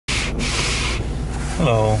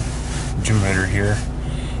Hello, Jim Ritter here.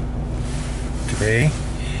 Today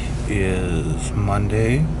is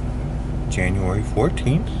Monday, January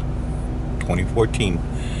 14th, 2014.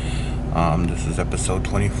 This is episode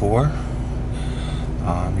 24.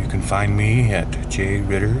 You can find me at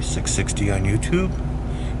jritter660 on YouTube,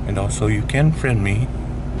 and also you can friend me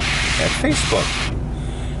at Facebook,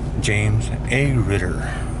 James A.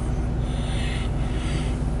 Ritter.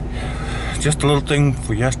 Just a little thing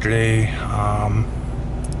for yesterday.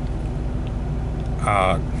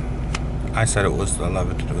 I said it was the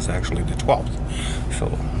 11th, it was actually the 12th.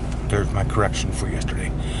 So there's my correction for yesterday.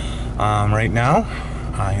 Right now,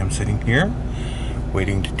 I am sitting here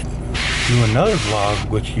waiting to do another vlog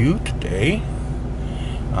with you today.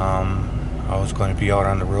 I was going to be out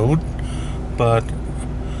on the road, but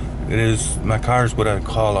my car is what I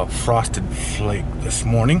call a frosted flake this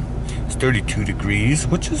morning. It's 32 degrees,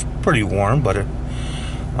 which is pretty warm, but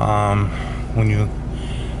when you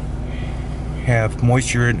have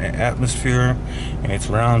moisture in the atmosphere and it's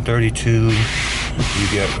around 32, you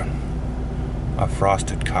get a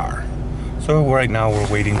frosted car. So right now we're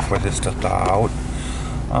waiting for this to thaw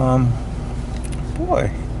out.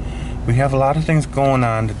 Boy, we have a lot of things going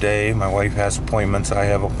on today. My wife has appointments, I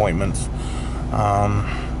have appointments.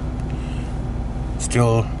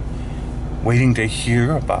 Still waiting to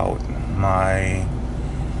hear about my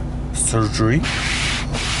surgery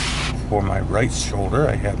for my right shoulder.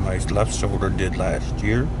 I had my left shoulder did last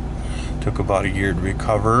year. Took about a year to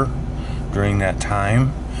recover. During that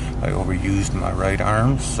time, I overused my right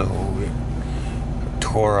arm, so it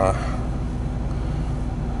tore a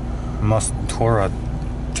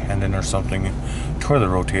tendon or something. Tore the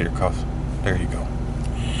rotator cuff. There you go.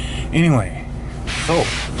 Anyway, so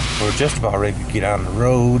we're just about ready to get on the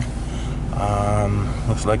road.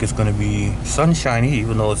 Looks like it's going to be sunshiny,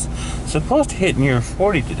 even though it's supposed to hit near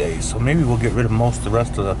 40 today, so maybe we'll get rid of most of the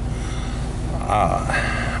rest of the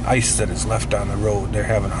ice that is left on the road. They're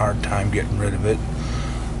having a hard time getting rid of it.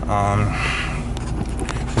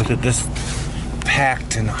 With it this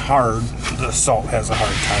packed and hard, the salt has a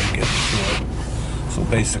hard time getting through it. So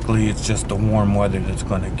basically it's just the warm weather that's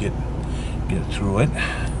going to get through it.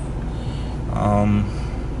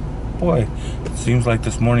 Boy, it seems like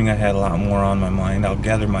this morning I had a lot more on my mind. I'll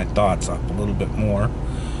gather my thoughts up a little bit more,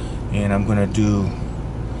 and I'm gonna do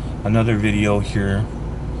another video here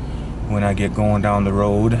when I get going down the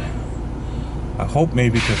road. I hope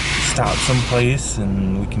maybe to stop someplace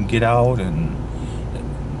and we can get out and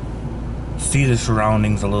see the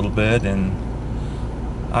surroundings a little bit. And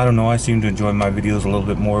I don't know, I seem to enjoy my videos a little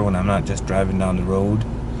bit more when I'm not just driving down the road.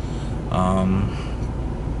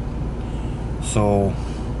 So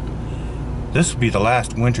this will be the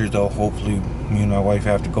last winter, though. Hopefully me and my wife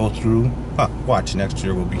have to go through. Watch, next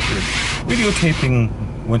year we'll be here videotaping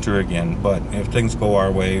winter again. But if things go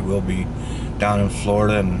our way, we'll be down in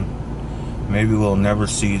Florida, and maybe we'll never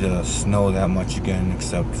see the snow that much again,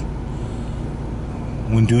 except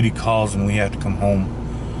when duty calls and we have to come home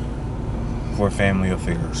for family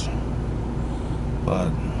affairs.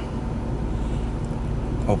 But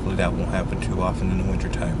hopefully that won't happen too often in the winter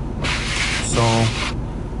time. So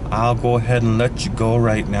I'll go ahead and let you go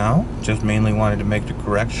right now. Just mainly wanted to make the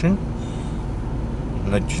correction.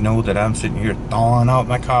 Let you know that I'm sitting here thawing out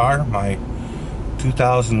my car. My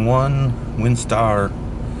 2001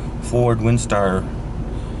 Ford Windstar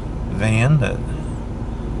van that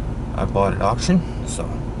I bought at auction. So,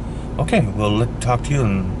 okay, we'll talk to you,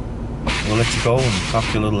 and we'll let you go and talk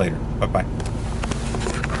to you a little later. Bye-bye.